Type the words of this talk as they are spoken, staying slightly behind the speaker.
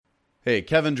Hey,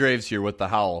 Kevin Draves here with The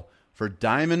Howl for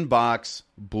Diamond Box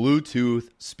Bluetooth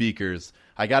speakers.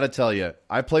 I got to tell you,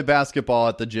 I play basketball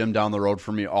at the gym down the road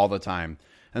from me all the time.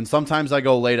 And sometimes I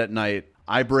go late at night.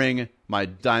 I bring my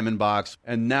Diamond Box,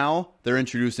 and now they're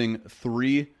introducing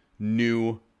 3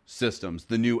 new systems.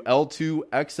 The new L2,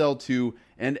 XL2,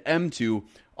 and M2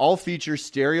 all feature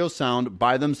stereo sound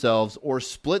by themselves or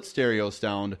split stereo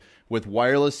sound with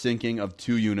wireless syncing of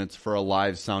 2 units for a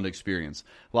live sound experience.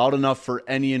 Loud enough for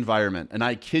any environment. And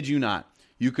I kid you not,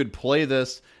 you could play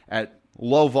this at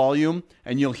low volume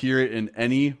and you'll hear it in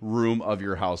any room of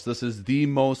your house. This is the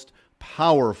most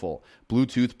powerful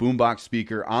Bluetooth boombox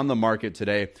speaker on the market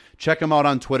today. Check them out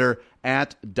on Twitter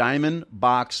at Diamond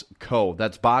Box Co.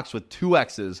 That's box with 2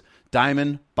 X's,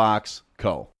 Diamond Box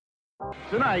Co.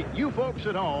 Tonight, you folks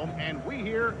at home and we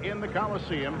here in the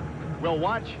Coliseum will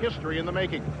watch history in the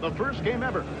making. The first game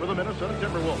ever for the Minnesota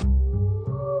Timberwolves.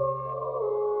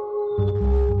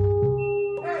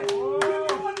 Hey,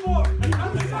 one more.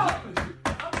 I'm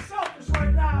selfish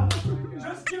right now.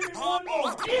 Just give me one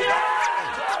more.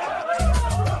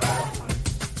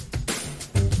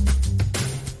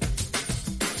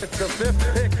 It's the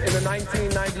 5th pick in the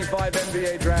 1995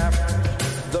 NBA draft.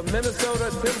 The Minnesota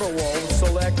Timberwolves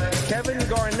select Kevin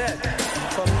Garnett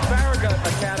from Farragut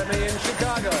Academy in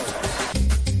Chicago.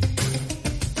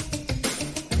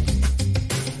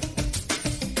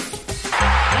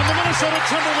 And the Minnesota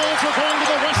Timberwolves are going to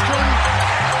the Western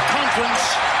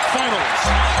Conference Finals.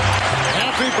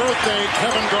 Happy birthday,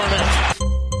 Kevin Garnett.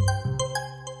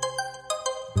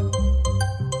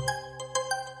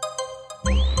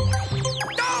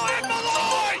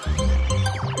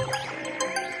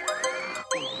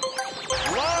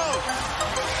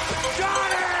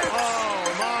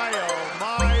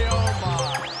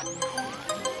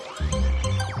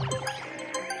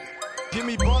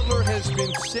 Jimmy Butler has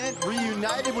been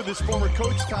reunited with his former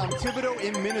coach, Tom Thibodeau,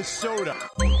 in Minnesota.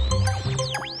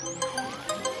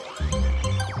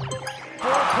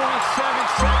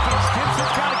 4.7 seconds.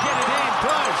 Gibson's got to get it in.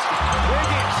 Does.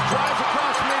 Wiggins drives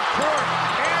across midcourt.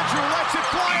 Andrew lets it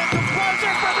fly at the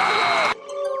buzzer for the win.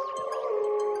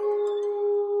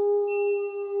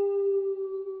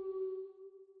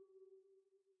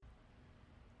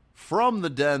 From the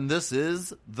Den, this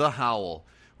is The Howl.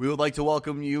 We would like to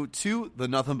welcome you to the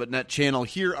Nothing But Net channel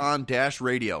here on Dash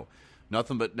Radio.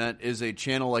 Nothing But Net is a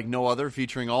channel like no other,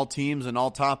 featuring all teams and all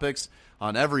topics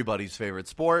on everybody's favorite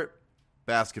sport,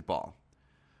 basketball.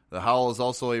 The Howl is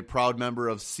also a proud member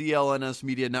of CLNS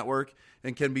Media Network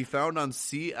and can be found on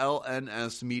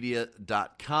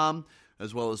clnsmedia.com,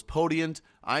 as well as Podiant,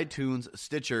 iTunes,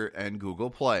 Stitcher, and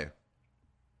Google Play.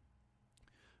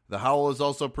 The Howl is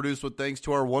also produced with thanks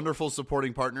to our wonderful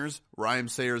supporting partners, Rhyme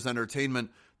Sayers Entertainment,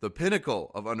 the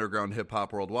pinnacle of underground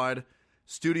hip-hop worldwide,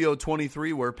 Studio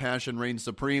 23, where passion reigns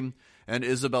supreme, and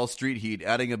Isabel Street Heat,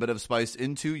 adding a bit of spice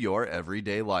into your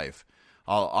everyday life.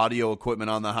 All audio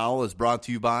equipment on The Howl is brought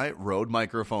to you by Rode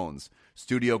Microphones,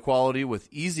 studio quality with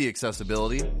easy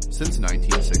accessibility since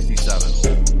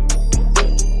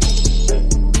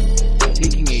 1967.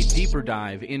 Taking a deeper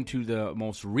dive into the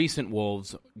most recent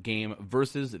Wolves game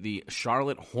versus the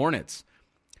Charlotte Hornets.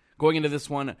 Going into this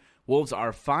one, Wolves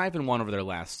are 5-1 over their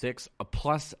last 6, a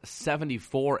plus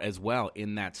 74 as well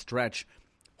in that stretch.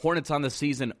 Hornets on the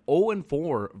season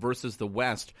 0-4 versus the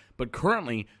West, but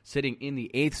currently sitting in the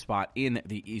 8th spot in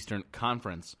the Eastern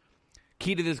Conference.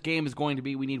 Key to this game is going to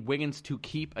be we need Wiggins to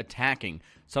keep attacking,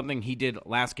 something he did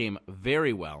last game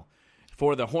very well.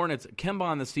 For the Hornets, Kemba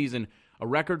on the season, a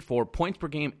record for points per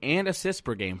game and assists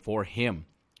per game for him.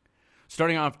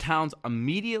 Starting off, Towns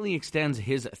immediately extends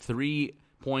his 3-point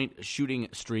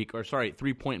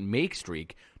make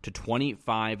streak to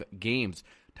 25 games.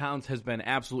 Towns has been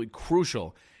absolutely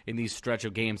crucial in these stretch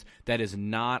of games. That is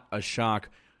not a shock.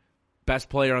 Best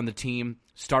player on the team,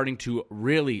 starting to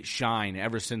really shine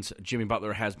ever since Jimmy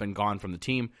Butler has been gone from the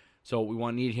team. So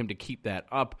we need him to keep that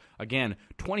up. Again,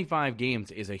 25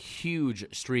 games is a huge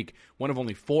streak. One of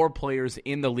only 4 players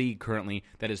in the league currently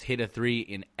that has hit a 3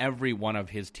 in every one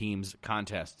of his team's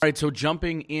contests. All right, so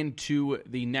jumping into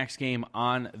the next game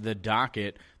on the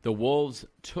docket, the Wolves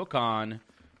took on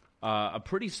a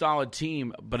pretty solid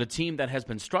team, but a team that has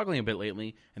been struggling a bit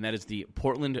lately, and that is the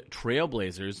Portland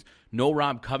Trailblazers. No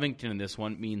Rob Covington in this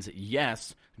one means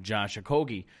yes, Josh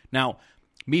Okogie. Now,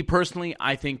 me personally,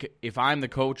 I think if I'm the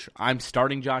coach, I'm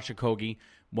starting Josh Okogie.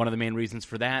 One of the main reasons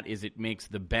for that is it makes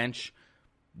the bench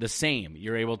the same.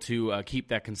 You're able to keep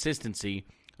that consistency.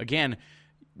 Again,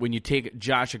 when you take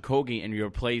Josh Okogie and you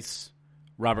replace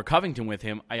Robert Covington with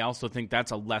him, I also think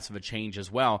that's a less of a change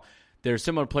as well. They're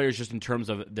similar players just in terms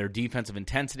of their defensive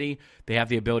intensity. They have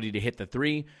the ability to hit the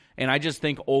three. And I just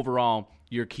think overall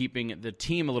you're keeping the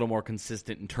team a little more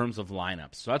consistent in terms of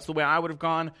lineups. So that's the way I would have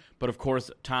gone. But, of course,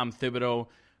 Tom Thibodeau,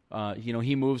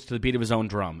 he moves to the beat of his own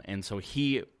drum. And so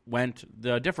he went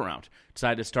the different route.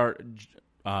 Decided to start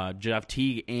Jeff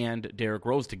Teague and Derrick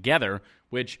Rose together,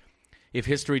 which, if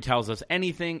history tells us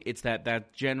anything, it's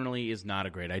that generally is not a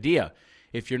great idea.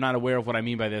 If you're not aware of what I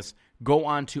mean by this, go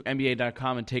on to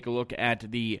NBA.com and take a look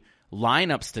at the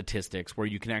lineup statistics, where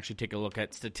you can actually take a look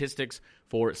at statistics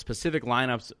for specific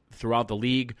lineups throughout the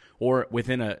league or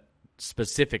within a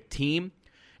specific team.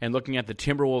 And looking at the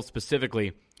Timberwolves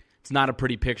specifically, it's not a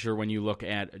pretty picture when you look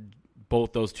at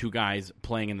both those two guys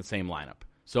playing in the same lineup.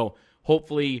 So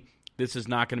hopefully this is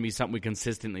not going to be something we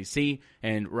consistently see,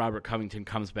 and Robert Covington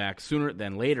comes back sooner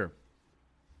than later.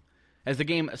 As the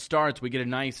game starts, we get a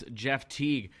nice Jeff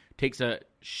Teague takes a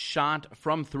shot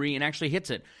from three and actually hits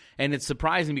it. And it's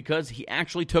surprising because he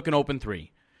actually took an open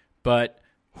three. But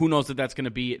who knows if that's going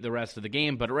to be the rest of the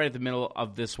game. But right at the middle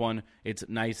of this one, it's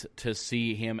nice to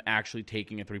see him actually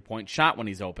taking a three-point shot when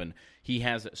he's open. He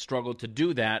has struggled to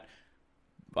do that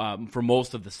for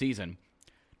most of the season.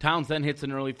 Towns then hits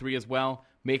an early three as well,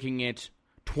 making it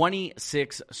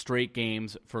 26 straight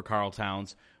games for Karl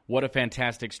Towns. What a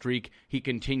fantastic streak. He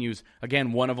continues,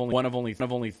 again, one of only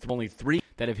three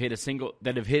that have hit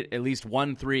at least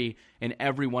 1 3 in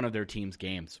every one of their team's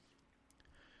games.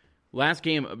 Last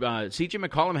game, C.J.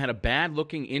 McCollum had a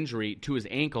bad-looking injury to his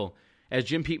ankle. As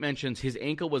Jim Pete mentions, his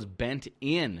ankle was bent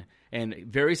in, and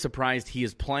very surprised he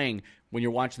is playing. When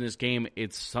you're watching this game,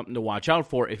 it's something to watch out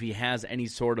for if he has any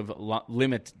sort of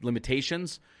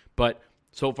limitations, but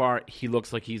so far he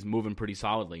looks like he's moving pretty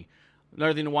solidly.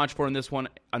 Another thing to watch for in this one,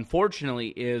 unfortunately,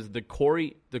 is the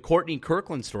Courtney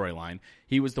Kirkland storyline.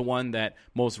 He was the one that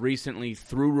most recently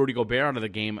threw Rudy Gobert out of the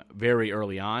game very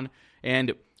early on.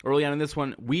 And early on in this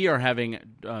one, we are having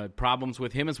problems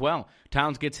with him as well.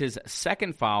 Towns gets his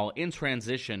second foul in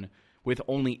transition with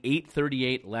only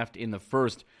 8:38 left in the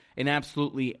first. An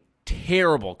absolutely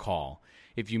terrible call.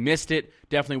 If you missed it,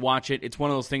 definitely watch it. It's one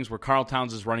of those things where Karl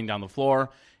Towns is running down the floor,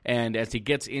 and as he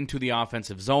gets into the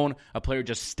offensive zone, a player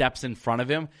just steps in front of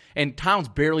him, and Towns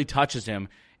barely touches him,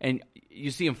 and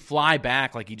you see him fly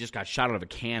back like he just got shot out of a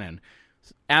cannon.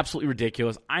 It's absolutely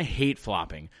ridiculous. I hate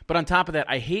flopping. But on top of that,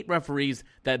 I hate referees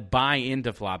that buy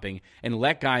into flopping and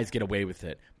let guys get away with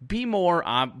it. Be more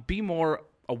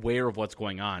aware of what's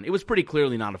going on. It was pretty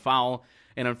clearly not a foul,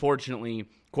 and unfortunately,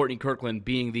 Courtney Kirkland,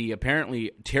 being the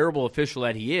apparently terrible official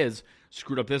that he is,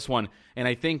 screwed up this one, and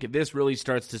I think this really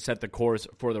starts to set the course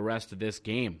for the rest of this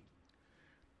game.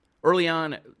 Early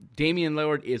on, Damian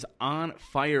Lillard is on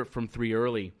fire from three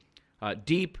early.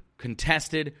 Deep,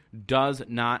 contested, does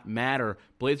not matter.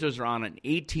 Blazers are on an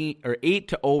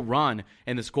 8-0 run,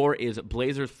 and the score is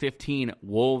Blazers 15,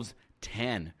 Wolves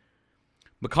 10.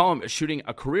 McCollum is shooting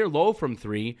a career low from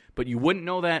three, but you wouldn't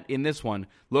know that in this one.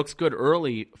 Looks good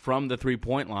early from the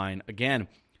three-point line. Again,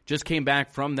 just came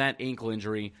back from that ankle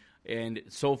injury, and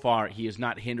so far he is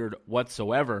not hindered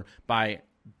whatsoever by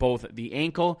both the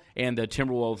ankle and the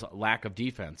Timberwolves' lack of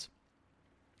defense.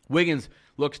 Wiggins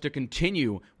looks to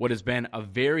continue what has been a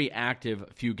very active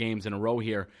few games in a row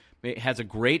here. It has a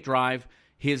great drive.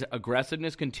 His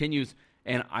aggressiveness continues,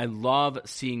 and I love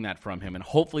seeing that from him, and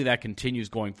hopefully that continues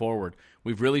going forward.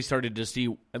 We've really started to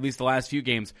see, at least the last few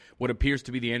games, what appears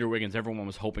to be the Andrew Wiggins everyone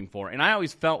was hoping for. And I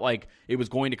always felt like it was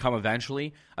going to come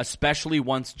eventually, especially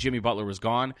once Jimmy Butler was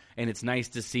gone, and it's nice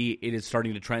to see it is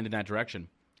starting to trend in that direction.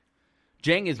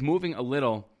 Jang is moving a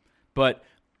little, but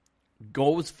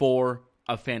goes for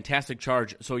a fantastic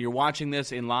charge. So you're watching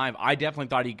this in live. I definitely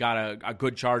thought he got a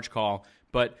good charge call,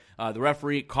 but the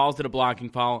referee calls it a blocking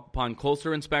foul. Upon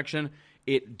closer inspection,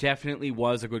 it definitely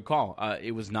was a good call.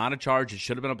 It was not a charge. It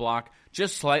should have been a block,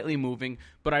 just slightly moving.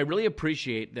 But I really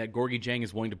appreciate that Gorgui Dieng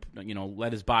is willing to,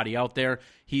 let his body out there.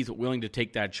 He's willing to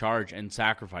take that charge and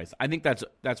sacrifice. I think that's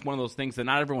one of those things that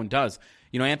not everyone does.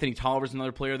 Anthony Tolliver's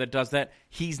another player that does that.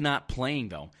 He's not playing,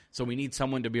 though. So we need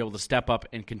someone to be able to step up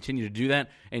and continue to do that.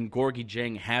 And Gorgui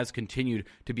Dieng has continued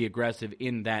to be aggressive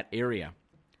in that area.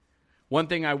 One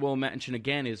thing I will mention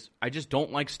again is I just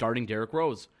don't like starting Derrick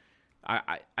Rose.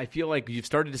 I feel like you've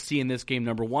started to see in this game,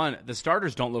 number one, the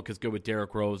starters don't look as good with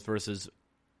Derrick Rose versus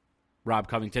Rob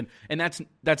Covington, and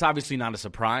that's obviously not a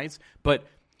surprise, but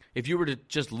if you were to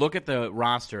just look at the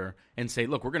roster and say,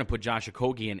 look, we're going to put Josh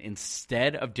Okogie in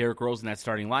instead of Derrick Rose in that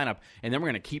starting lineup, and then we're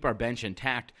going to keep our bench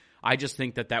intact, I just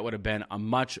think that would have been a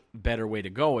much better way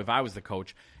to go if I was the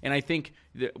coach, and I think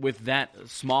that with that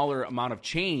smaller amount of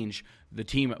change, the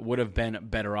team would have been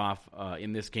better off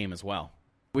in this game as well.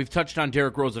 We've touched on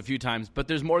Derrick Rose a few times, but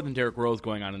there's more than Derrick Rose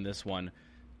going on in this one.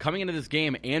 Coming into this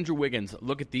game, Andrew Wiggins,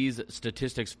 look at these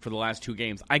statistics for the last 2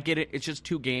 games. I get it, it's just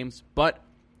 2 games, but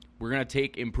we're going to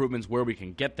take improvements where we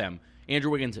can get them.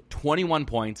 Andrew Wiggins, 21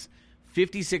 points,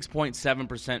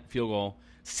 56.7% field goal,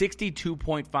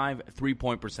 62.5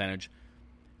 three-point percentage,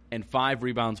 and 5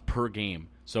 rebounds per game.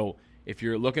 So if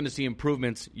you're looking to see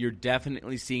improvements, you're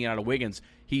definitely seeing it out of Wiggins.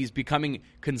 He's becoming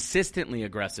consistently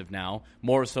aggressive now,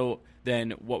 more so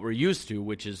than what we're used to,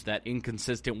 which is that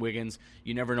inconsistent Wiggins.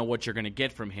 You never know what you're going to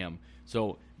get from him.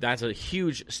 So that's a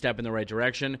huge step in the right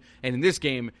direction. And in this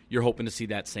game, you're hoping to see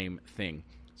that same thing.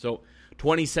 So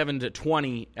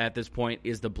 27-20 at this point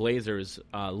is the Blazers'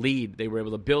 lead. They were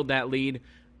able to build that lead.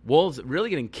 Wolves really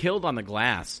getting killed on the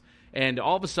glass. And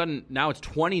all of a sudden, now it's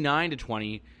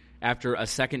 29-20 after a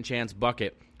second chance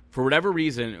bucket. For whatever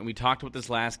reason, and we talked about this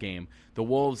last game, the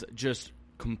Wolves just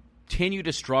continue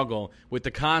to struggle with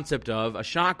the concept of a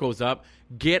shot goes up,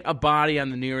 get a body on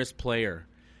the nearest player.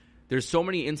 There's so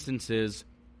many instances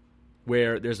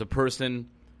where there's a person,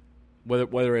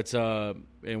 whether it's the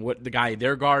guy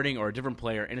they're guarding or a different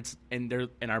player,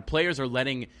 and our players are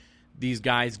letting these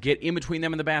guys get in between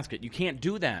them and the basket. You can't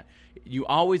do that. You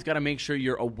always got to make sure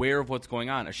you're aware of what's going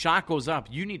on. A shot goes up,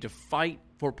 you need to fight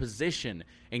for position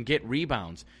and get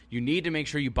rebounds. You need to make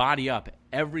sure you body up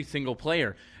every single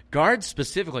player. Guards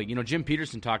specifically, Jim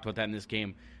Peterson talked about that in this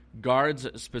game. Guards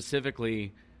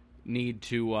specifically need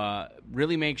to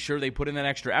really make sure they put in that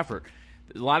extra effort.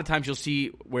 A lot of times you'll see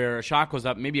where a shot goes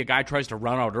up, maybe a guy tries to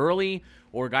run out early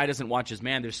or a guy doesn't watch his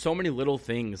man. There's so many little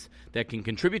things that can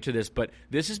contribute to this, but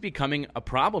this is becoming a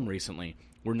problem recently.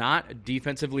 We're not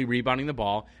defensively rebounding the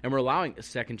ball, and we're allowing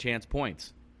second chance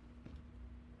points.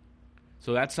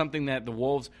 So that's something that the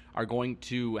Wolves are going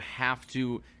to have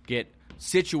to get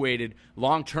situated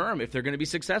long-term if they're going to be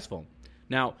successful.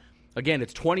 Now, again,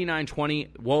 it's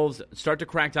 29-20. Wolves start to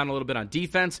crack down a little bit on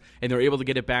defense, and they're able to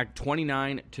get it back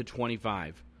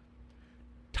 29-25.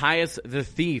 Tyus the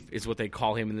Thief is what they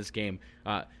call him in this game.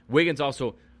 Wiggins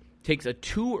also takes a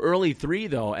too early 3,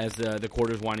 though, as the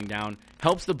quarter's winding down.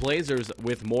 Helps the Blazers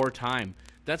with more time.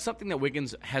 That's something that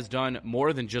Wiggins has done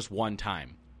more than just one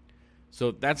time.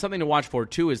 So that's something to watch for,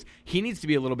 too, is he needs to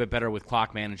be a little bit better with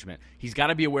clock management. He's got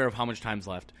to be aware of how much time's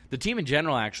left. The team in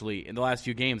general, actually, in the last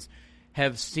few games,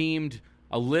 have seemed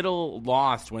a little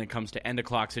lost when it comes to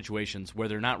end-of-clock situations where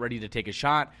they're not ready to take a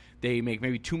shot. They make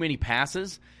maybe too many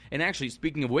passes. And actually,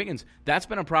 speaking of Wiggins, that's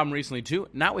been a problem recently, too.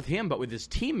 Not with him, but with his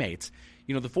teammates.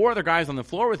 The 4 other guys on the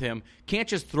floor with him can't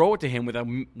just throw it to him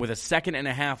with a second and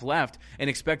a half left and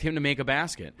expect him to make a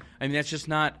basket. I mean, that's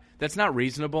not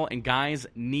reasonable, and guys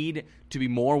need to be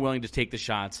more willing to take the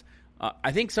shots.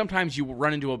 I think sometimes you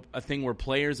run into a thing where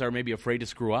players are maybe afraid to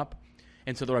screw up.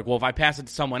 And so they're like, well, if I pass it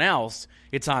to someone else,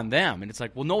 it's on them. And it's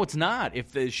like, well, no, it's not.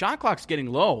 If the shot clock's getting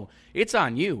low, it's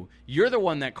on you. You're the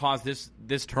one that caused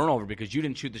this turnover because you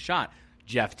didn't shoot the shot.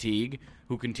 Jeff Teague,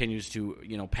 who continues to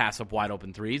pass up wide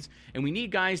open threes. And we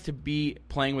need guys to be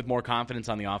playing with more confidence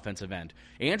on the offensive end.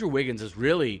 Andrew Wiggins is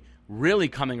really, really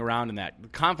coming around in that. The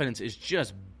confidence is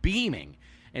just beaming.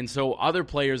 And so other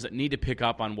players need to pick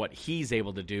up on what he's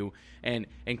able to do and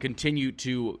continue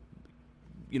to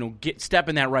step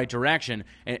in that right direction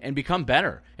and become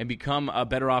better and become a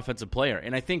better offensive player.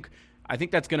 And I think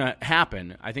that's going to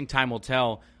happen. I think time will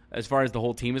tell as far as the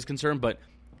whole team is concerned, but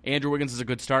Andrew Wiggins is a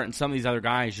good start, and some of these other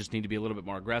guys just need to be a little bit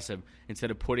more aggressive instead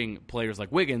of putting players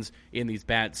like Wiggins in these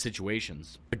bad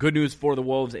situations. The good news for the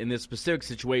Wolves in this specific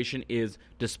situation is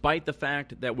despite the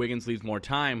fact that Wiggins leaves more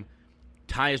time,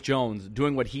 Tyus Jones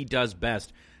doing what he does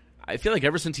best. I feel like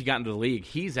ever since he got into the league,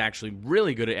 he's actually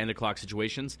really good at end-of-clock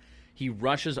situations. He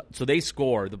rushes, so they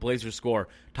score, the Blazers score.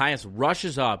 Tyus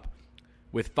rushes up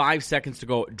with 5 seconds to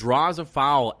go, draws a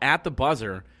foul at the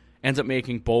buzzer, ends up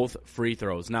making both free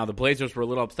throws. Now, the Blazers were a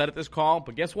little upset at this call,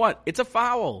 but guess what? It's a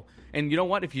foul. And you know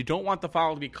what? If you don't want the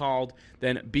foul to be called,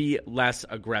 then be less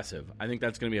aggressive. I think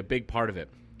that's going to be a big part of it.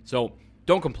 So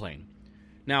don't complain.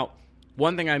 Now,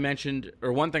 one thing I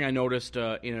noticed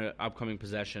in an upcoming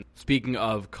possession, speaking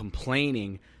of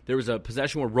complaining, there was a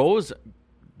possession where Rose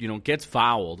gets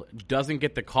fouled, doesn't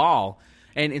get the call,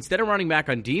 and instead of running back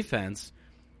on defense,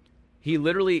 he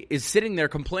literally is sitting there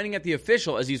complaining at the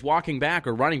official as he's walking back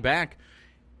or running back.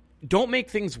 Don't make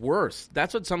things worse.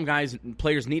 That's what some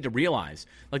players need to realize.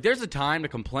 Like, there's a time to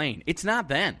complain. It's not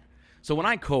then. So when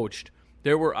I coached,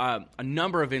 there were a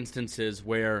number of instances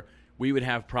where we would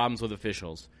have problems with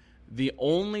officials. The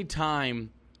only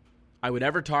time I would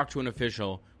ever talk to an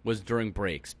official was during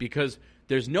breaks because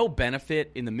there's no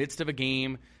benefit in the midst of a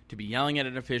game to be yelling at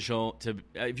an official, to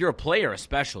if you're a player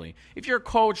especially. If you're a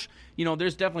coach,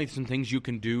 there's definitely some things you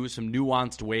can do, some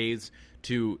nuanced ways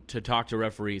to talk to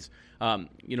referees.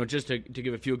 Just to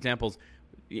give a few examples,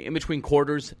 in between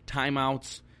quarters,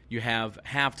 timeouts, you have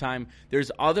halftime.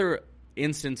 There's other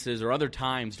instances or other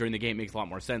times during the game it makes a lot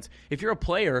more sense. If you're a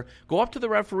player, go up to the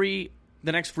referee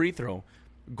the next free throw.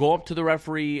 Go up to the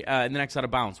referee in the next out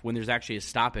of bounds when there's actually a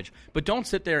stoppage. But don't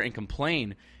sit there and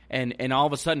complain, and all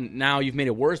of a sudden now you've made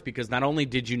it worse because not only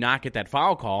did you not get that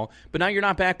foul call, but now you're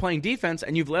not back playing defense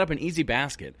and you've let up an easy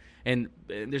basket. And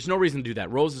there's no reason to do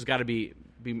that. Rose has got to be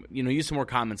use some more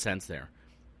common sense there.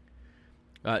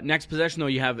 Next possession, though,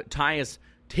 you have Tyus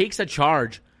takes a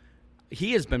charge.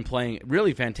 He has been playing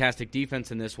really fantastic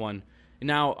defense in this one.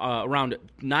 Now, around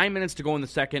 9 minutes to go in the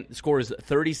second, the score is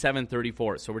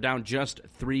 37-34, so we're down just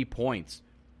 3 points.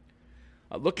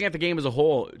 Looking at the game as a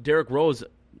whole, Derrick Rose,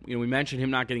 we mentioned him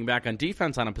not getting back on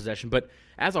defense on a possession, but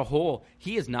as a whole,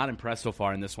 he is not impressed so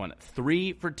far in this one.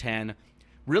 3 for 10,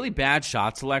 really bad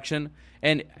shot selection,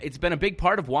 and it's been a big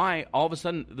part of why all of a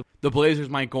sudden the Blazers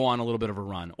might go on a little bit of a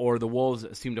run, or the Wolves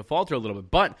seem to falter a little bit.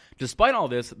 But despite all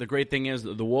this, the great thing is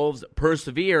the Wolves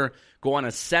persevere, go on a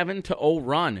 7-0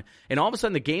 run, and all of a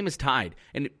sudden the game is tied.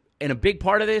 And a big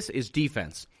part of this is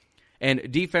defense.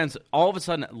 And defense all of a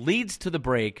sudden leads to the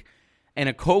break, and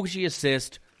a Kogi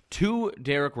assist to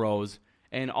Derrick Rose,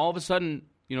 and all of a sudden,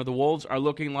 the Wolves are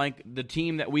looking like the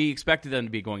team that we expected them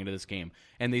to be going into this game.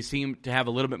 And they seem to have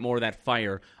a little bit more of that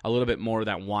fire, a little bit more of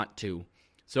that want to.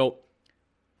 So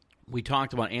we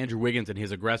talked about Andrew Wiggins and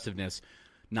his aggressiveness.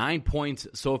 9 points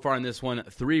so far in this one,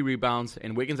 3 rebounds,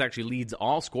 and Wiggins actually leads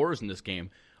all scorers in this game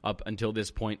up until this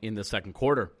point in the second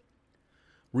quarter.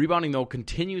 Rebounding, though,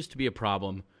 continues to be a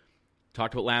problem.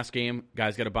 Talked about last game,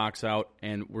 guys got to box out,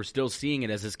 and we're still seeing it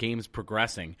as this game is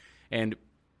progressing. And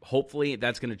hopefully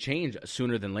that's going to change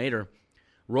sooner than later.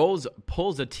 Rose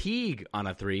pulls a Teague on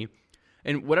a 3.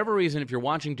 And whatever reason, if you're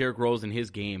watching Derrick Rose in his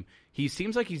game, he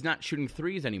seems like he's not shooting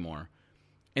threes anymore.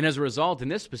 And as a result, in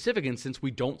this specific instance,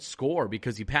 we don't score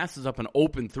because he passes up an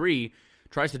open 3,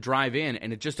 tries to drive in,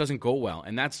 and it just doesn't go well.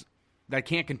 And that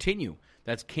can't continue.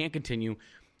 That can't continue.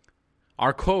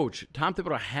 Our coach, Tom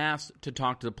Thibodeau, has to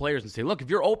talk to the players and say, look, if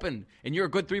you're open and you're a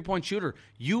good three-point shooter,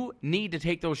 you need to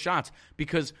take those shots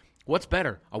because what's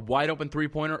better, a wide-open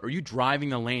three-pointer or you driving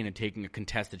the lane and taking a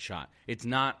contested shot? It's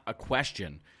not a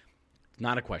question. It's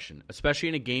not a question, especially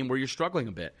in a game where you're struggling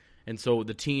a bit. And so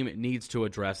the team needs to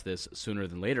address this sooner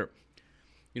than later.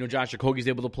 Josh Okogie's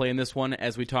able to play in this one,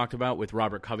 as we talked about, with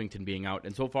Robert Covington being out.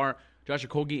 And so far, Josh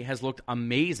Okogie has looked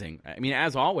amazing. I mean,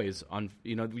 as always,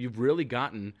 you've really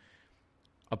gotten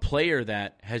a player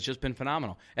that has just been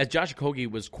phenomenal. As Josh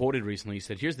Okogie was quoted recently, he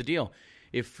said, here's the deal.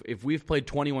 If we've played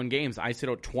 21 games, I sit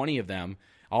out 20 of them,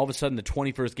 all of a sudden the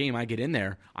 21st game I get in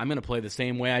there, I'm going to play the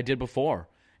same way I did before.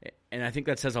 And I think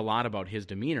that says a lot about his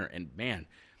demeanor. And, man,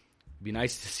 it'd be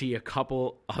nice to see a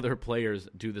couple other players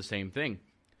do the same thing.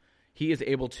 He is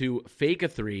able to fake a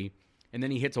 3, and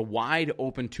then he hits a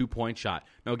wide-open 2-point shot.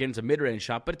 Now, again, it's a mid-range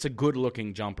shot, but it's a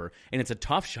good-looking jumper, and it's a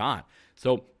tough shot.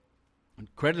 So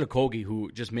credit to Okogie,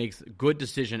 who just makes good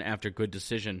decision after good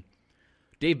decision.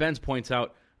 Dave Benz points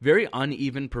out, very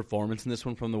uneven performance in this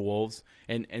one from the Wolves,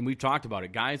 and we've talked about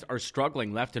it. Guys are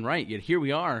struggling left and right, yet here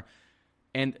we are,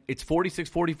 and it's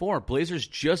 46-44. Blazers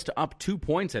just up 2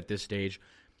 points at this stage.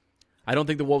 I don't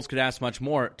think the Wolves could ask much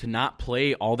more to not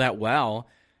play all that well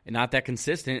and not that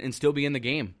consistent and still be in the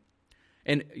game.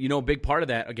 And, a big part of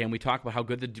that, again, we talk about how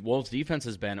good the Wolves' defense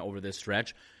has been over this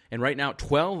stretch. And right now,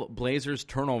 12 Blazers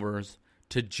turnovers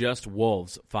to just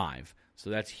Wolves 5. So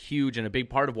that's huge and a big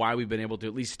part of why we've been able to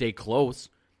at least stay close.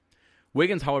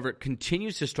 Wiggins, however,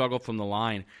 continues to struggle from the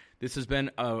line. This has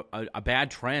been a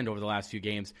bad trend over the last few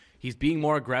games. He's being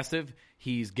more aggressive.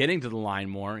 He's getting to the line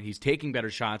more. He's taking better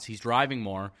shots. He's driving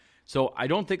more. So I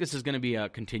don't think this is going to be a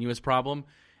continuous problem.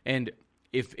 And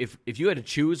if you had to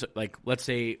choose, like, let's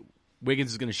say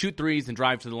Wiggins is going to shoot threes and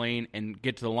drive to the lane and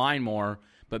get to the line more,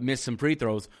 but miss some free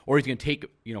throws, or he's going to take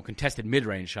contested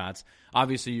mid-range shots.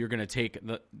 Obviously, you're going to take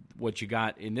what you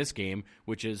got in this game,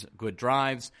 which is good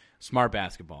drives, smart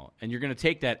basketball, and you're going to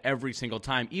take that every single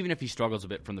time, even if he struggles a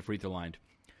bit from the free throw line.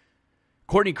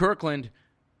 Courtney Kirkland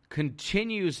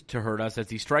continues to hurt us as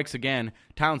he strikes again.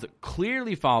 Towns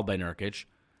clearly fouled by Nurkic.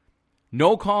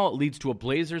 No call leads to a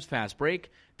Blazers fast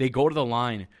break. They go to the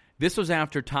line. This was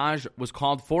after Taj was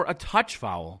called for a touch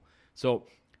foul. So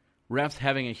refs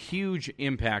having a huge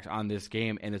impact on this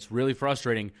game, and it's really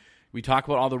frustrating. We talk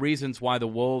about all the reasons why the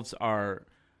Wolves are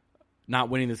not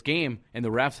winning this game, and the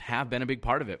refs have been a big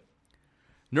part of it.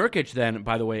 Nurkic then,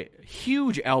 by the way,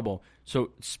 huge elbow.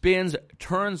 So spins,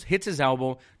 turns, hits his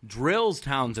elbow, drills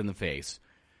Towns in the face.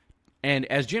 And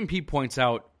as Jim P points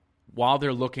out, while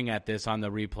they're looking at this on the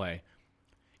replay,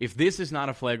 if this is not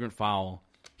a flagrant foul,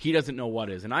 he doesn't know what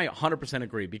is. And I 100%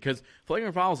 agree, because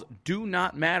flagrant fouls do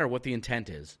not matter what the intent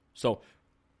is. So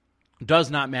it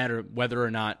does not matter whether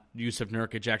or not Jusuf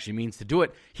Nurkic actually means to do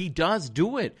it. He does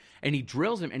do it, and he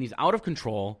drills him, and he's out of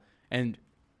control. And,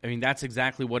 I mean, that's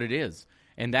exactly what it is.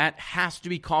 And that has to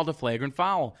be called a flagrant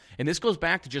foul. And this goes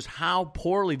back to just how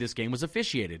poorly this game was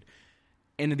officiated.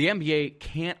 And the NBA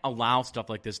can't allow stuff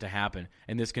like this to happen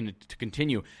and this to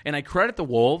continue. And I credit the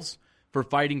Wolves for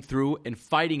fighting through and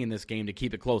fighting in this game to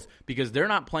keep it close, because they're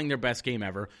not playing their best game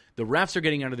ever. The refs are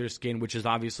getting under their skin, which is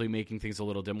obviously making things a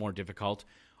little bit more difficult.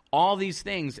 All these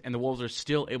things, and the Wolves are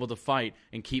still able to fight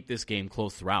and keep this game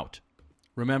close throughout.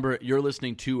 Remember, you're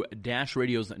listening to Dash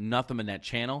Radio's Nothing But Net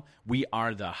channel. We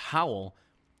are the Howl.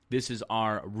 This is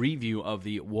our review of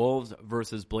the Wolves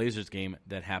versus Blazers game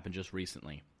that happened just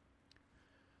recently.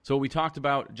 So we talked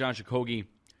about Josh Okogie,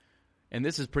 and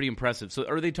this is pretty impressive.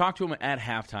 They talked to him at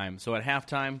halftime. So at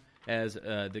halftime, as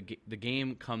the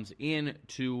game comes in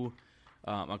to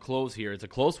a close here, it's a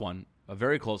close one, a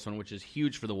very close one, which is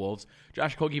huge for the Wolves.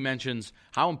 Josh Okogie mentions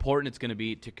how important it's going to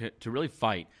be to really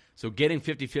fight. So getting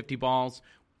 50-50 balls,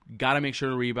 got to make sure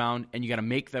to rebound, and you got to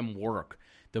make them work.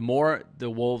 The more the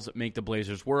Wolves make the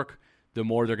Blazers work, the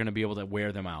more they're going to be able to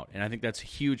wear them out. And I think that's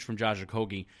huge from Josh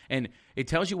Okogie. And it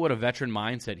tells you what a veteran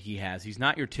mindset he has. He's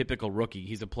not your typical rookie.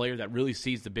 He's a player that really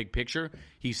sees the big picture.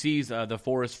 He sees the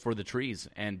forest for the trees.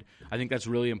 And I think that's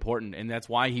really important. And that's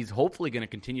why he's hopefully going to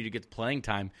continue to get playing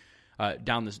time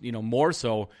down this, more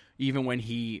so even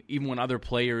when other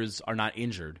players are not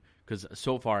injured. Because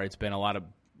so far it's been a lot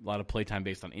of play time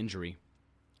based on injury.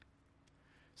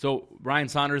 So Ryan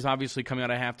Saunders, obviously coming out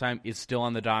of halftime, is still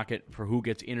on the docket for who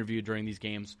gets interviewed during these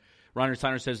games. Ryan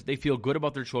Saunders says they feel good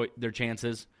about their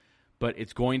chances, but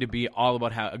it's going to be all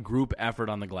about a group effort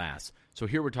on the glass. So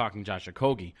here we're talking Josh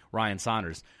Okogie, Ryan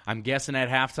Saunders. I'm guessing at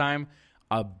halftime,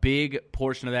 a big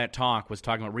portion of that talk was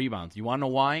talking about rebounds. You want to know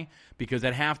why? Because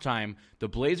at halftime, the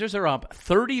Blazers are up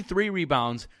 33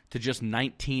 rebounds to just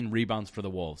 19 rebounds for the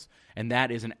Wolves. And that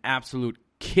is an absolute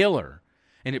killer.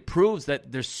 And it proves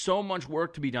that there's so much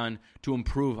work to be done to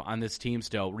improve on this team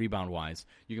still, rebound-wise.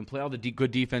 You can play all the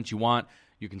good defense you want.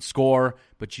 You can score,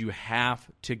 but you have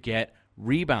to get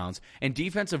rebounds. And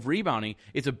defensive rebounding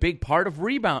is a big part of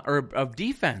of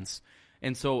defense.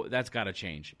 And so that's got to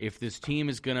change. If this team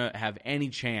is going to have any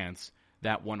chance,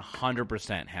 that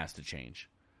 100% has to change.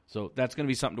 So that's going to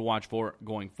be something to watch for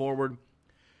going forward.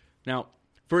 Now,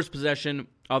 first possession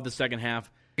of the second half.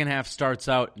 Second half starts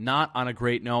out not on a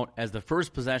great note, as the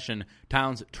first possession,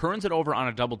 Towns turns it over on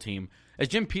a double team. As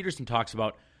Jim Peterson talks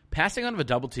about, passing out of a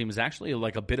double team is actually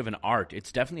like a bit of an art.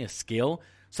 It's definitely a skill.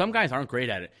 Some guys aren't great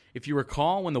at it. If you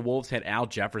recall when the Wolves had Al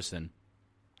Jefferson,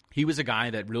 he was a guy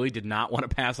that really did not want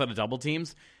to pass out of double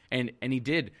teams, and he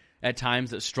did at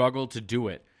times struggle to do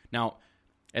it. Now,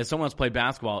 as someone who's played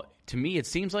basketball, to me it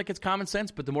seems like it's common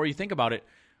sense, but the more you think about it,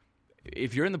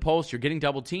 if you're in the post, you're getting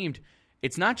double teamed,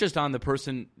 it's not just on the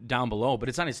person down below, but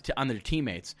it's on their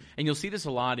teammates. And you'll see this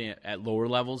a lot at lower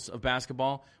levels of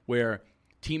basketball, where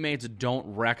teammates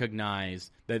don't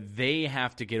recognize that they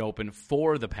have to get open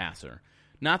for the passer.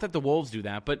 Not that the Wolves do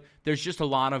that, but there's just a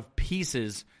lot of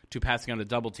pieces to passing on a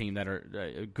double team that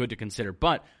are good to consider.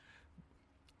 But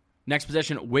next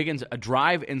possession, Wiggins, a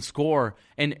drive and score.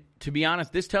 And to be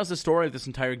honest, this tells the story of this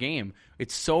entire game.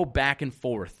 It's so back and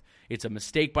forth. It's a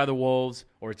mistake by the Wolves,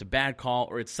 or it's a bad call,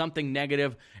 or it's something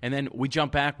negative, and then we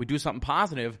jump back, we do something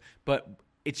positive, but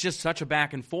it's just such a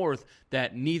back and forth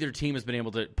that neither team has been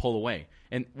able to pull away,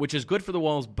 and which is good for the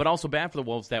Wolves, but also bad for the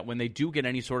Wolves, that when they do get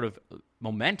any sort of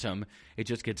momentum, it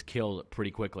just gets killed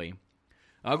pretty quickly.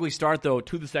 Ugly start, though,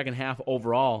 to the second half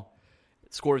overall.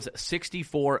 It scores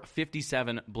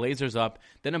 64-57, Blazers up,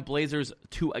 then a Blazers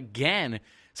to again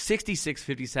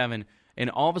 66-57, and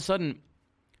all of a sudden,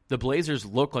 the Blazers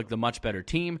look like the much better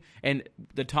team, and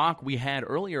the talk we had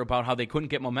earlier about how they couldn't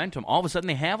get momentum, all of a sudden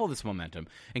they have all this momentum.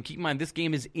 And keep in mind, this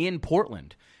game is in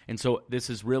Portland, and so this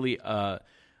is really a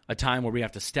time where we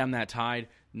have to stem that tide.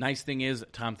 Nice thing is,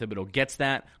 Tom Thibodeau gets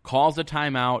that, calls a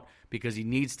timeout, because he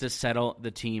needs to settle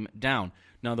the team down.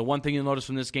 Now, the one thing you'll notice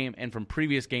from this game and from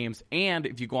previous games, and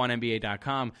if you go on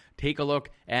NBA.com, take a look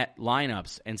at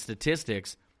lineups and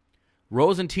statistics.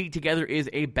 Rose and Teague together is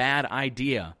a bad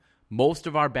idea. Most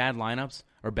of our bad lineups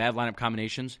or bad lineup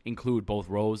combinations include both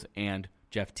Rose and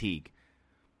Jeff Teague.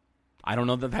 I don't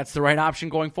know that that's the right option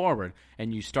going forward.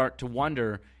 And you start to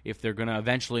wonder if they're going to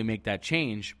eventually make that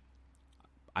change.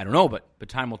 I don't know, but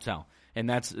time will tell.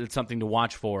 And it's something to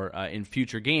watch for in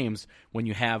future games when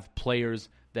you have players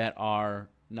that are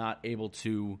not able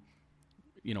to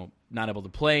not able to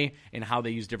play, and how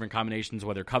they use different combinations,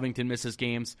 whether Covington misses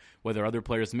games, whether other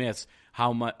players miss,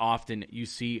 how often you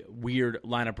see weird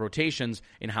lineup rotations,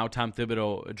 and how Tom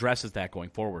Thibodeau addresses that going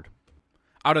forward.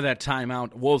 Out of that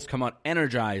timeout, Wolves come out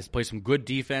energized, play some good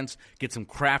defense, get some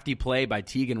crafty play by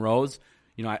Teague and Rose.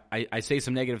 I say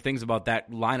some negative things about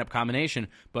that lineup combination,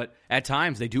 but at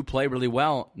times they do play really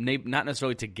well, not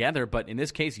necessarily together, but in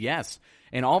this case, yes.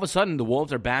 And all of a sudden, the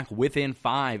Wolves are back within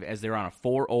 5 as they're on a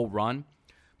 4-0 run.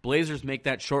 Blazers make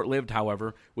that short-lived,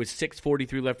 however, with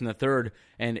 6:43 left in the third,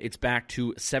 and it's back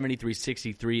to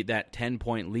 73-63. That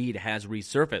 10-point lead has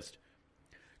resurfaced.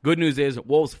 Good news is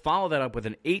Wolves follow that up with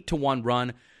an 8-1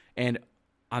 run, and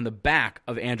on the back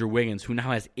of Andrew Wiggins, who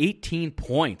now has 18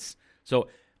 points. So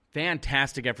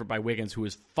fantastic effort by Wiggins, who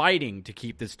is fighting to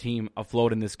keep this team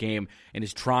afloat in this game and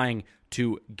is trying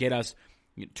to get us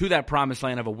to that promised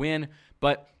land of a win.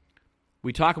 But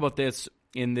we talk about this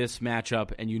in this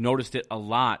matchup, and you noticed it a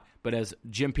lot, but as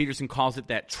Jim Peterson calls it,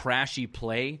 that trashy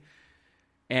play.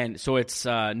 And so it's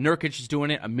Nurkic is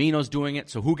doing it, Amino's doing it.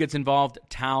 So who gets involved?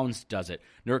 Towns does it.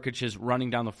 Nurkic is running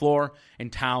down the floor,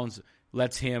 and Towns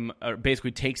lets him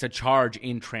basically takes a charge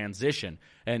in transition.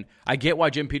 And I get why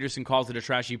Jim Peterson calls it a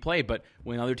trashy play, but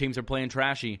when other teams are playing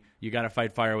trashy, you got to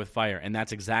fight fire with fire. And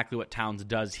that's exactly what Towns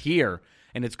does here.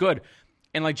 And it's good.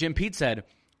 And like Jim Pete said,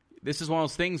 this is one of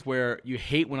those things where you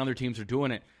hate when other teams are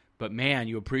doing it, but man,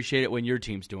 you appreciate it when your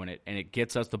team's doing it, and it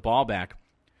gets us the ball back.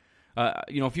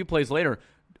 A few plays later,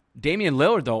 Damian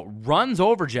Lillard, though, runs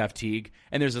over Jeff Teague,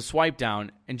 and there's a swipe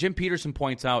down, and Jim Peterson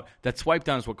points out that swipe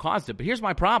down is what caused it. But here's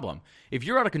my problem. If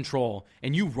you're out of control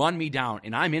and you run me down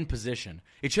and I'm in position,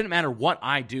 it shouldn't matter what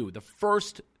I do. The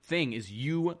first thing is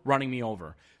you running me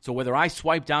over. So whether I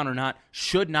swipe down or not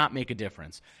should not make a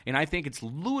difference. And I think it's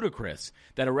ludicrous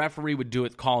that a referee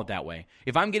would call it that way.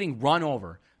 If I'm getting run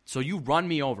over, so you run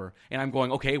me over, and I'm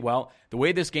going, okay, well, the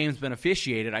way this game's been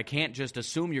officiated, I can't just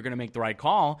assume you're going to make the right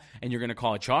call and you're going to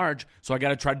call a charge, so I got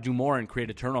to try to do more and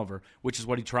create a turnover, which is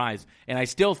what he tries. And I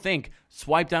still think,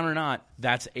 swipe down or not,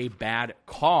 that's a bad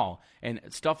call, and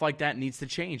stuff like that needs to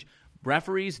change.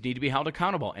 Referees need to be held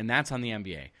accountable, and that's on the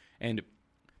NBA. And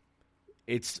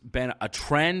it's been a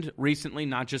trend recently,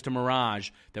 not just a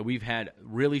mirage, that we've had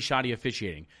really shoddy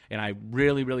officiating. And I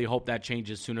really, really hope that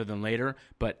changes sooner than later,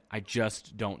 but I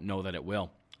just don't know that it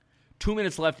will. 2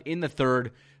 minutes left in the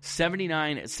third,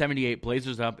 79-78,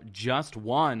 Blazers up just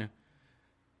one.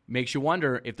 Makes you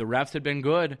wonder, if the refs had been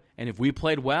good and if we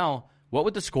played well, what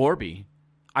would the score be?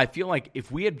 I feel like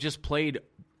if we had just played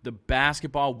the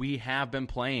basketball we have been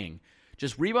playing,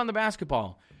 just rebound the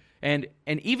basketball, and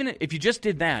even if you just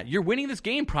did that, you're winning this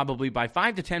game probably by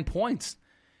 5 to 10 points.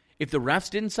 If the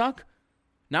refs didn't suck,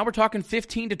 now we're talking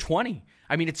 15 to 20.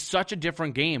 I mean, it's such a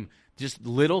different game. Just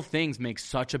little things make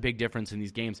such a big difference in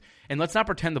these games. And let's not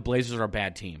pretend the Blazers are a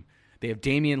bad team. They have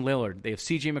Damian Lillard. They have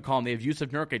C.J. McCollum. They have Yusuf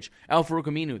Nurkic, Al-Farouq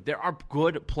Aminu. There are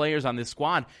good players on this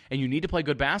squad, and you need to play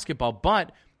good basketball,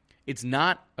 but it's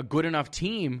not a good enough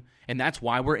team, and that's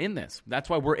why we're in this. That's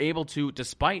why we're able to,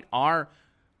 despite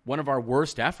one of our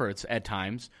worst efforts at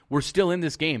times, we're still in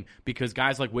this game because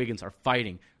guys like Wiggins are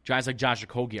fighting. Guys like Josh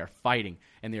Okogie are fighting,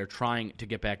 and they are trying to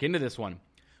get back into this one.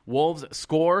 Wolves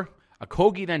score.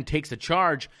 Okogie then takes a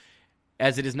charge,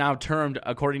 as it is now termed,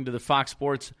 according to the Fox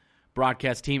Sports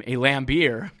broadcast team, a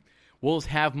Lambeer. Wolves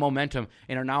have momentum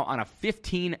and are now on a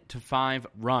 15-5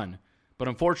 run. But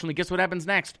unfortunately, guess what happens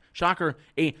next? Shocker,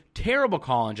 a terrible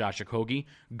call on Josh Okogie,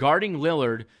 guarding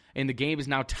Lillard, and the game is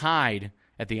now tied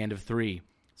at the end of 3.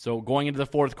 So going into the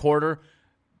fourth quarter,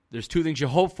 there's two things you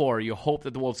hope for. You hope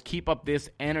that the Wolves keep up this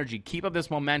energy, keep up this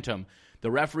momentum.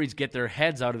 The referees get their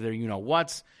heads out of their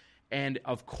you-know-whats. And,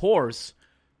 of course,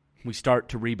 we start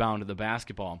to rebound the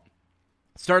basketball.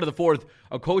 Start of the fourth,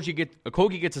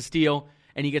 Okogie gets a steal,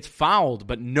 and he gets fouled,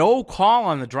 but no call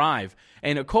on the drive.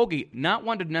 And Okogie, not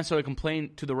one to necessarily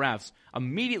complain to the refs,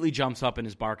 immediately jumps up and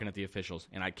is barking at the officials.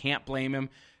 And I can't blame him.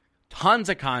 Tons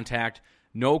of contact.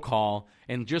 No call,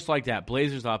 and just like that,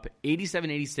 Blazers up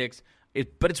 87-86.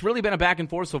 But it's really been a back and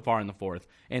forth so far in the fourth,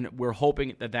 and we're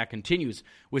hoping that continues.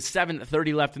 With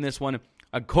 7:30 left in this one,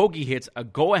 Okogie hits a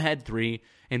go-ahead 3,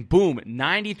 and boom,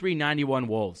 93-91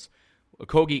 Wolves.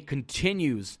 Okogie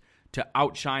continues to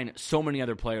outshine so many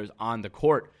other players on the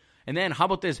court. And then, how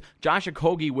about this? Josh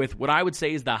Okogie with what I would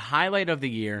say is the highlight of the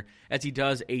year, as he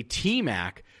does a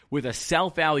T-Mac with a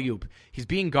self alley-oop. He's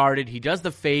being guarded. He does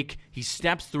the fake. He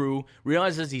steps through,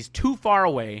 realizes he's too far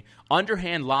away,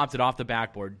 underhand lobs it off the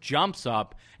backboard, jumps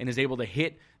up, and is able to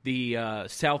hit the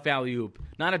self alley-oop.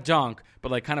 Not a dunk,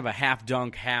 but like kind of a half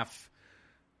dunk, half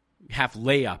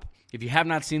layup. If you have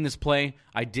not seen this play,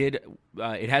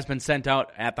 it has been sent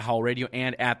out at the Howl Radio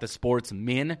and at the Sports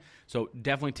Min, so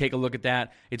definitely take a look at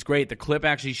that. It's great. The clip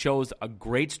actually shows a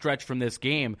great stretch from this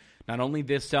game, not only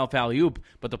this self-alley-oop,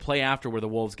 but the play after where the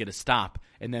Wolves get a stop,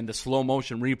 and then the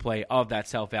slow-motion replay of that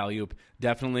self-alley-oop.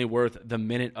 Definitely worth the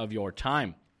minute of your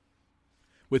time.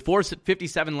 With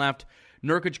 4:57 left,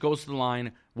 Nurkic goes to the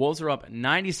line. Wolves are up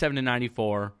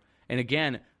 97-94, and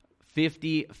again,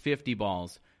 50-50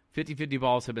 balls. 50-50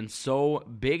 balls have been so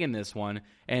big in this one,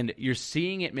 and you're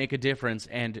seeing it make a difference,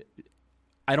 and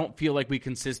I don't feel like we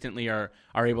consistently are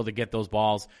able to get those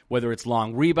balls, whether it's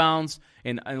long rebounds,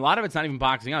 and a lot of it's not even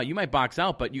boxing out. You might box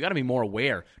out, but you got to be more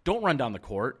aware. Don't run down the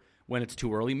court when it's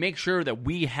too early. Make sure that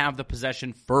we have the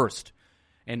possession first,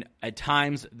 and at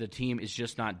times the team is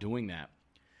just not doing that.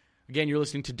 Again, you're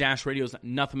listening to Dash Radio's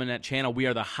Nothing But Net channel. We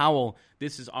are the Howl.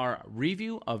 This is our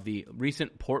review of the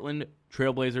recent Portland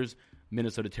Trailblazers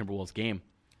Minnesota Timberwolves game.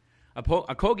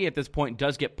 Okogie at this point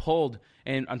does get pulled,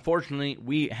 and unfortunately,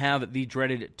 we have the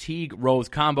dreaded Teague-Rose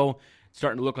combo.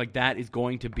 Starting to look like that is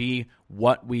going to be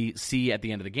what we see at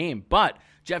the end of the game. But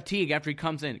Jeff Teague, after he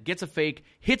comes in, gets a fake,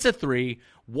 hits a three,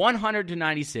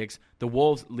 100-96. The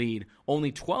Wolves lead.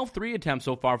 Only 12 three attempts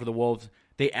so far for the Wolves.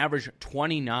 They average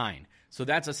 29. So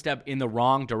that's a step in the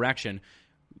wrong direction.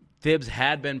 Thibs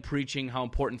had been preaching how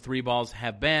important three balls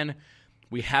have been.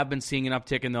 We have been seeing an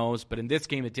uptick in those, but in this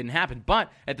game it didn't happen.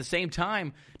 But at the same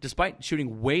time, despite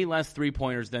shooting way less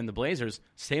three-pointers than the Blazers,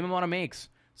 same amount of makes.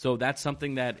 So that's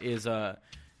something that is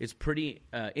pretty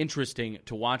interesting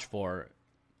to watch for.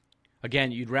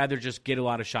 Again, you'd rather just get a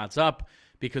lot of shots up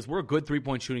because we're a good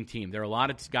three-point shooting team. There are a lot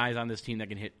of guys on this team that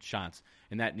can hit shots,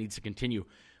 and that needs to continue.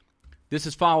 This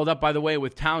is followed up, by the way,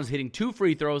 with Towns hitting 2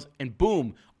 free throws, and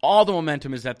boom, all the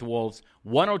momentum is at the Wolves.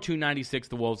 102-96,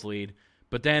 the Wolves lead.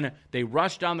 But then they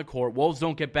rush down the court. Wolves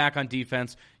don't get back on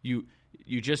defense. You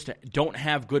just don't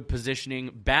have good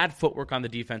positioning. Bad footwork on the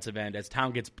defensive end as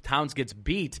Towns gets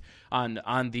beat on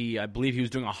the, I believe he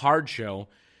was doing a hard show.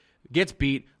 Gets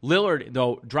beat. Lillard,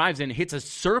 though, drives in, hits a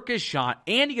circus shot,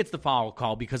 and he gets the foul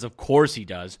call because, of course, he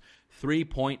does.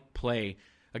 3-point play.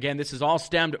 Again, this is all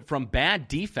stemmed from bad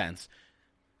defense.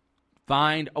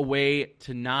 Find a way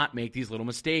to not make these little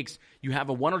mistakes. You have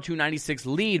a 102-96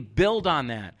 lead. Build on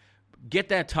that. Get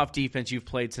that tough defense you've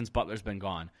played since Butler's been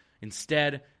gone.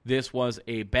 Instead, this was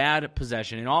a bad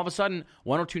possession. And all of a sudden,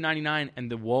 102-99, and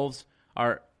the Wolves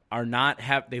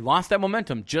they lost that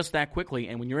momentum just that quickly.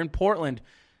 And when you're in Portland,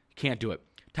 you can't do it.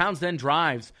 Towns then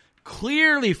drives,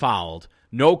 clearly fouled,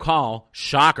 no call,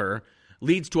 shocker,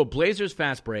 leads to a Blazers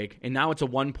fast break, and now it's a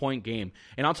 1-point game.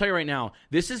 And I'll tell you right now,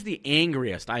 this is the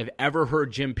angriest I've ever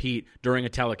heard Jim Pete during a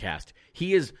telecast.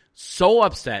 He is so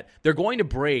upset. They're going to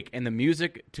break, and the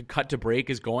music to cut to break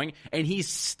is going, and he's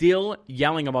still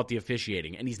yelling about the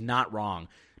officiating, and he's not wrong.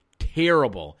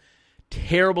 Terrible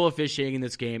officiating in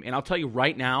this game. And I'll tell you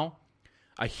right now,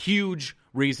 a huge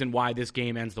reason why this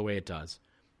game ends the way it does.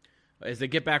 As they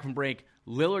get back from break,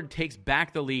 Lillard takes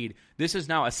back the lead. This is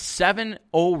now a 7-0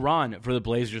 run for the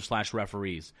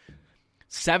Blazers/referees.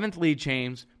 7th lead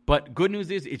change, but good news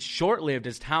is it's short-lived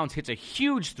as Towns hits a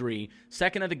huge three,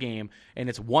 second of the game, and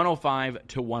it's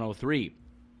 105-103.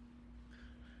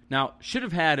 Now, should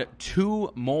have had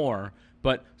 2 more,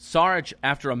 but Saric,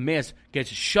 after a miss, gets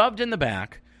shoved in the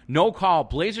back. No call.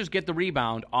 Blazers get the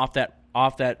rebound off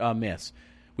that miss.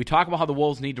 We talk about how the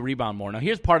Wolves need to rebound more. Now,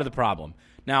 here's part of the problem.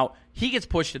 Now, he gets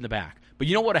pushed in the back. But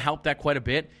you know what would help that quite a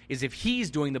bit is if he's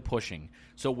doing the pushing.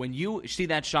 So when you see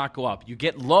that shot go up, you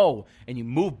get low and you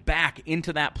move back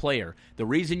into that player. The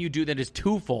reason you do that is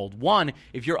twofold. One,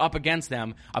 if you're up against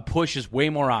them, a push is way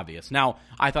more obvious. Now,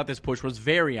 I thought this push was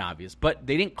very obvious, but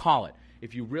they didn't call it.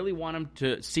 If you really want them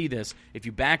to see this, if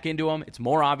you back into them, it's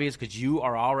more obvious because you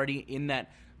are already in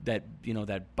that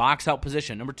box out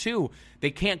position. Number 2, they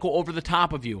can't go over the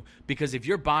top of you because if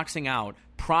you're boxing out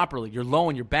properly, you're low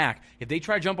in your back. If they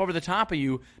try to jump over the top of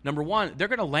you, number 1, they're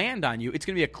going to land on you. It's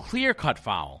going to be a clear-cut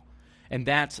foul, and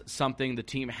that's something the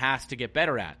team has to get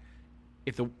better at.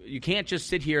 You can't just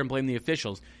sit here and blame the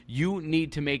officials. You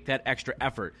need to make that extra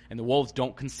effort, and the Wolves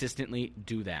don't consistently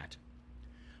do that.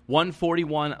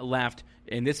 1:41 left,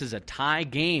 and this is a tie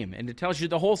game, and it tells you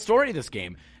the whole story of this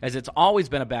game, as it's always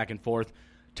been a back and forth.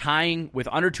 Tying with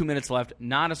under 2 minutes left,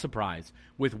 not a surprise.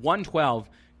 With 1:12,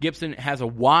 Gibson has a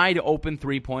wide-open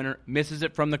three-pointer, misses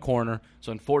it from the corner,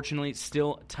 so unfortunately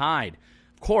still tied.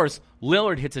 Of course,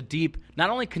 Lillard hits a deep, not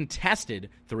only contested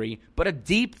three, but a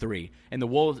deep three, and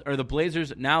the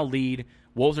Blazers now lead.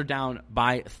 Wolves are down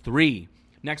by 3.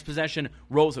 Next possession,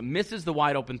 Rose misses the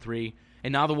wide-open three,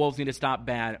 and now the Wolves need to stop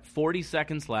bad. 40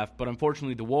 seconds left, but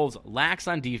unfortunately the Wolves lax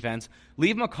on defense,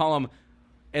 leave McCollum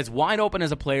as wide open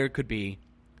as a player could be,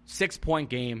 6-point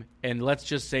game, and let's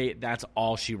just say that's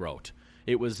all she wrote.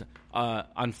 It was an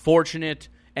unfortunate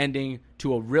ending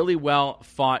to a really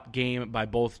well-fought game by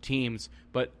both teams.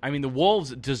 But, I mean, the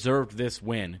Wolves deserved this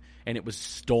win, and it was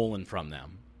stolen from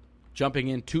them. Jumping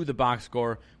into the box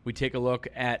score, we take a look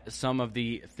at some of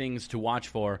the things to watch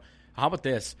for. How about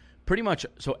this? Pretty much,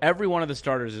 so every one of the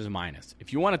starters is a minus.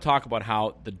 If you want to talk about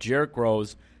how the Derrick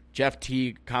Rose, Jeff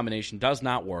Teague combination does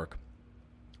not work,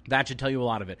 that should tell you a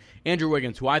lot of it. Andrew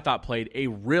Wiggins, who I thought played a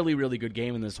really, really good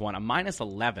game in this one, a minus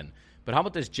 11. But how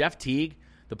about this? Jeff Teague,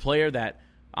 the player that,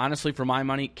 honestly, for my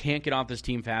money, can't get off this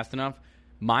team fast enough,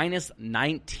 minus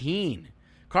 19.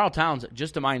 Karl Towns,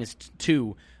 just a minus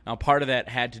 2. Now, part of that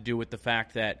had to do with the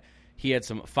fact that he had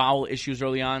some foul issues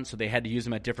early on, so they had to use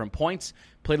him at different points.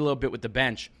 Played a little bit with the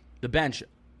bench. The bench,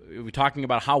 we're talking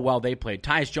about how well they played.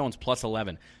 Tyus Jones, plus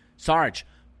 11. Sarge,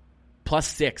 plus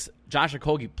 6. Josh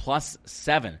Okogie, plus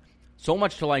 7. So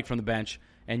much to like from the bench,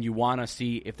 and you want to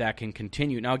see if that can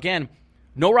continue. Now, again,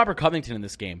 no Robert Covington in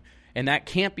this game, and that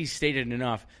can't be stated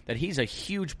enough that he's a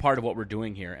huge part of what we're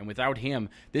doing here. And without him,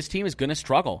 this team is going to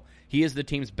struggle. He is the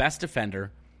team's best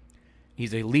defender.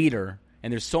 He's a leader,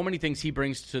 and there's so many things he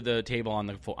brings to the table on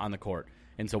the court.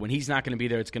 And so when he's not going to be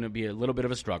there, it's going to be a little bit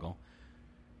of a struggle.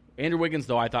 Andrew Wiggins,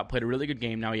 though, I thought played a really good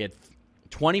game. Now he had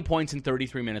 20 points in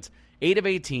 33 minutes, 8 of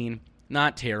 18,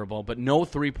 not terrible, but no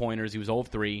three-pointers. He was 0 of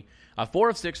 3, 4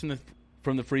 of 6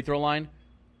 from the free throw line.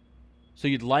 So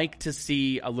you'd like to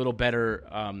see a little better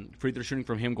free throw shooting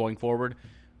from him going forward.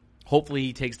 Hopefully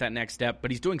he takes that next step,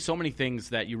 but he's doing so many things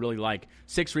that you really like.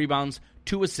 6 rebounds,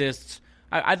 2 assists.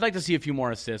 I'd like to see a few more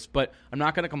assists, but I'm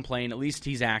not going to complain. At least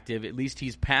he's active. At least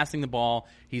he's passing the ball.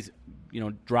 He's,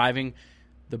 driving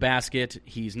the basket.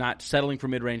 He's not settling for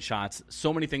mid-range shots.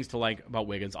 So many things to like about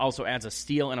Wiggins. Also adds a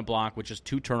steal and a block, which is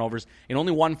 2 turnovers, and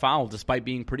only 1 foul, despite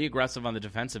being pretty aggressive on the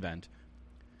defensive end.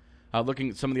 Looking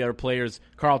at some of the other players,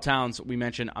 Karl Towns, we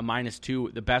mentioned a minus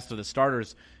 2, the best of the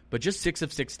starters, but just 6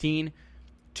 of 16,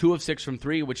 2 of 6 from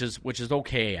 3, which is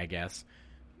okay, I guess.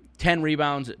 10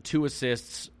 rebounds, 2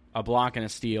 assists, a block and a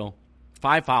steal.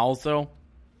 5 fouls, though.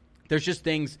 There's just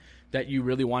things that you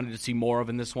really wanted to see more of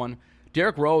in this one.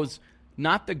 Derrick Rose,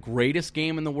 not the greatest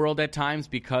game in the world at times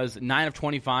because 9 of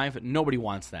 25, nobody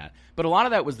wants that. But a lot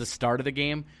of that was the start of the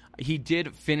game. He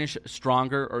did finish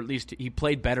stronger, or at least he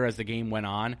played better as the game went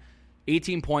on.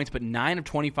 18 points, but 9 of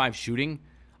 25 shooting.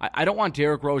 I don't want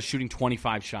Derrick Rose shooting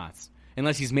 25 shots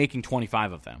unless he's making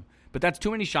 25 of them. But that's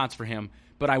too many shots for him.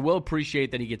 But I will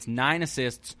appreciate that he gets 9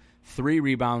 assists, 3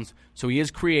 rebounds, so he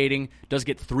is creating, does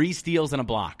get 3 steals and a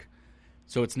block.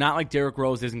 So it's not like Derrick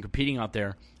Rose isn't competing out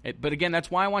there. But again,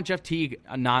 that's why I want Jeff Teague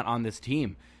not on this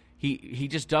team. He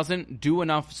just doesn't do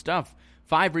enough stuff.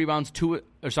 5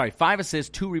 assists,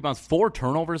 2 rebounds, 4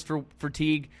 turnovers for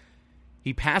Teague.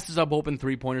 He passes up open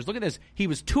three-pointers. Look at this. He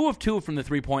was 2 of 2 from the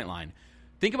three-point line.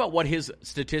 Think about what his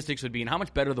statistics would be and how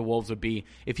much better the Wolves would be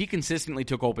if he consistently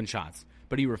took open shots.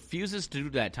 But he refuses to do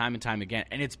that time and time again,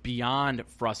 and it's beyond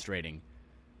frustrating.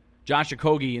 Josh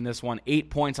Okogie in this one,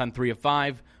 8 points on 3 of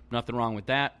 5. Nothing wrong with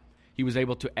that. He was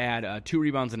able to add 2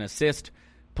 rebounds and an assist.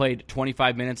 Played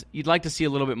 25 minutes. You'd like to see a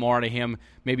little bit more out of him,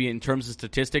 maybe in terms of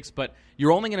statistics, but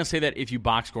you're only going to say that if you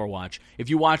box score watch. If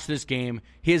you watch this game,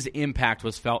 his impact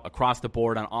was felt across the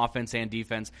board on offense and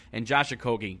defense. And Josh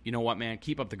Okogie, you know what, man?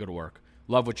 Keep up the good work.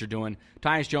 Love what you're doing.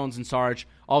 Tyus Jones and Sarge,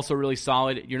 also really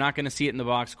solid. You're not going to see it in the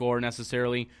box score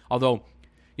necessarily, although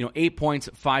 8 points,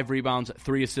 5 rebounds,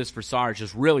 3 assists for Sarge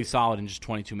is really solid in just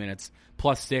 22 minutes,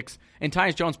 plus 6. And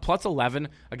Tyus Jones, plus 11.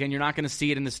 Again, you're not going to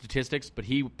see it in the statistics, but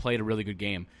he played a really good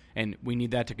game. And we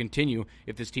need that to continue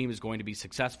if this team is going to be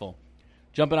successful.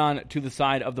 Jumping on to the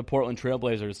side of the Portland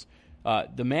Trailblazers,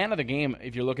 the man of the game,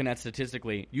 if you're looking at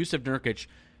statistically, Jusuf Nurkic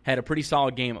had a pretty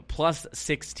solid game, plus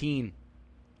 16.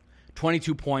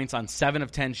 22 points on 7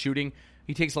 of 10 shooting.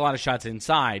 He takes a lot of shots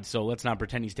inside, so let's not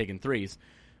pretend he's taking threes.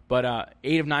 But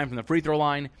 8 of 9 from the free throw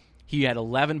line. He had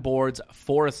 11 boards,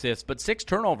 4 assists, but 6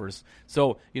 turnovers.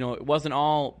 So, it wasn't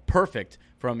all perfect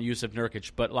from Jusuf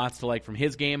Nurkic, but lots to like from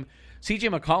his game. C.J.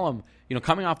 McCollum,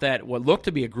 coming off that, what looked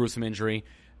to be a gruesome injury,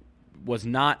 was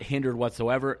not hindered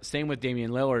whatsoever. Same with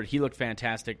Damian Lillard. He looked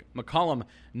fantastic. McCollum,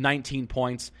 19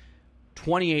 points,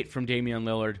 28 from Damian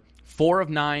Lillard, 4 of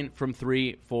 9 from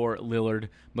 3 for Lillard.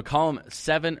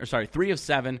 McCollum, 3 of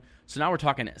 7. So now we're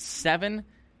talking 7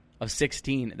 of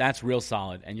 16. That's real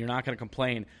solid, and you're not going to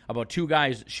complain about 2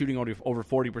 guys shooting over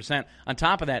 40%. On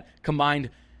top of that, combined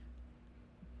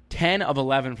 10 of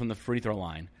 11 from the free throw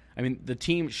line. I mean, the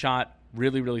team shot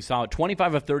really, really solid.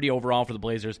 25 of 30 overall for the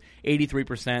Blazers,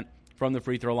 83% from the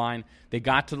free throw line. They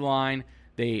got to the line.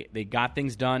 They got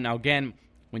things done. Now, again,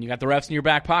 when you got the refs in your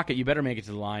back pocket, you better make it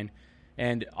to the line.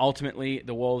 And ultimately,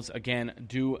 the Wolves, again,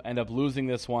 do end up losing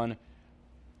this one.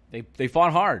 They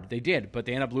fought hard. They did, but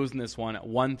they end up losing this one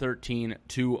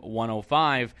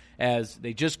 113-105 as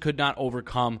they just could not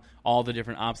overcome all the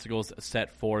different obstacles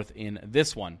set forth in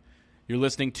this one. You're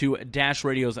listening to Dash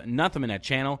Radio's Nothing Net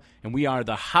channel, and we are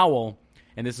The Howl,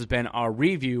 and this has been our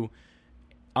review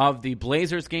of the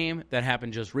Blazers game that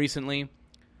happened just recently.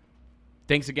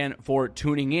 Thanks again for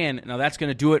tuning in. Now, that's going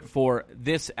to do it for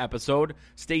this episode.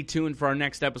 Stay tuned for our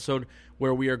next episode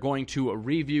where we are going to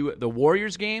review the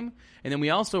Warriors game. And then we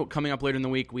also, coming up later in the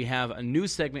week, we have a new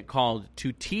segment called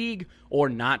To Teague or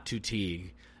Not To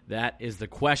Teague. That is the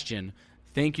question.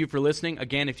 Thank you for listening.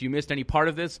 Again, if you missed any part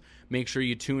of this, make sure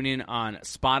you tune in on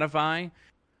Spotify,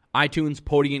 iTunes,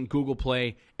 Podium, Google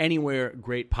Play, anywhere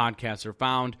great podcasts are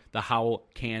found. The Howl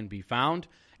can be found.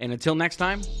 And until next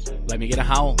time, let me get a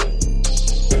howl.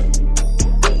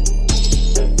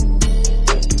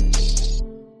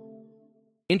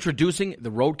 Introducing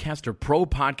the Rodecaster Pro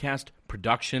Podcast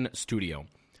Production Studio.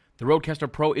 The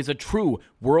Rodecaster Pro is a true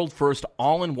world-first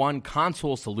all-in-one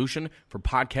console solution for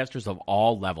podcasters of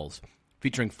all levels.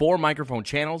 Featuring 4 microphone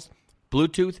channels,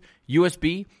 Bluetooth,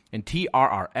 USB, and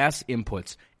TRRS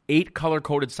inputs, 8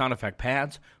 color-coded sound effect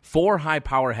pads, 4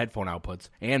 high-power headphone outputs,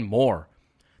 and more.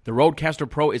 The Rodecaster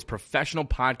Pro is professional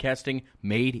podcasting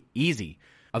made easy.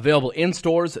 Available in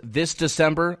stores this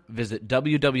December. Visit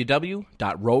www.rode.com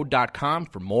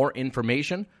for more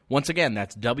information. Once again,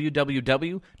 that's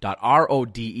www.rode.com.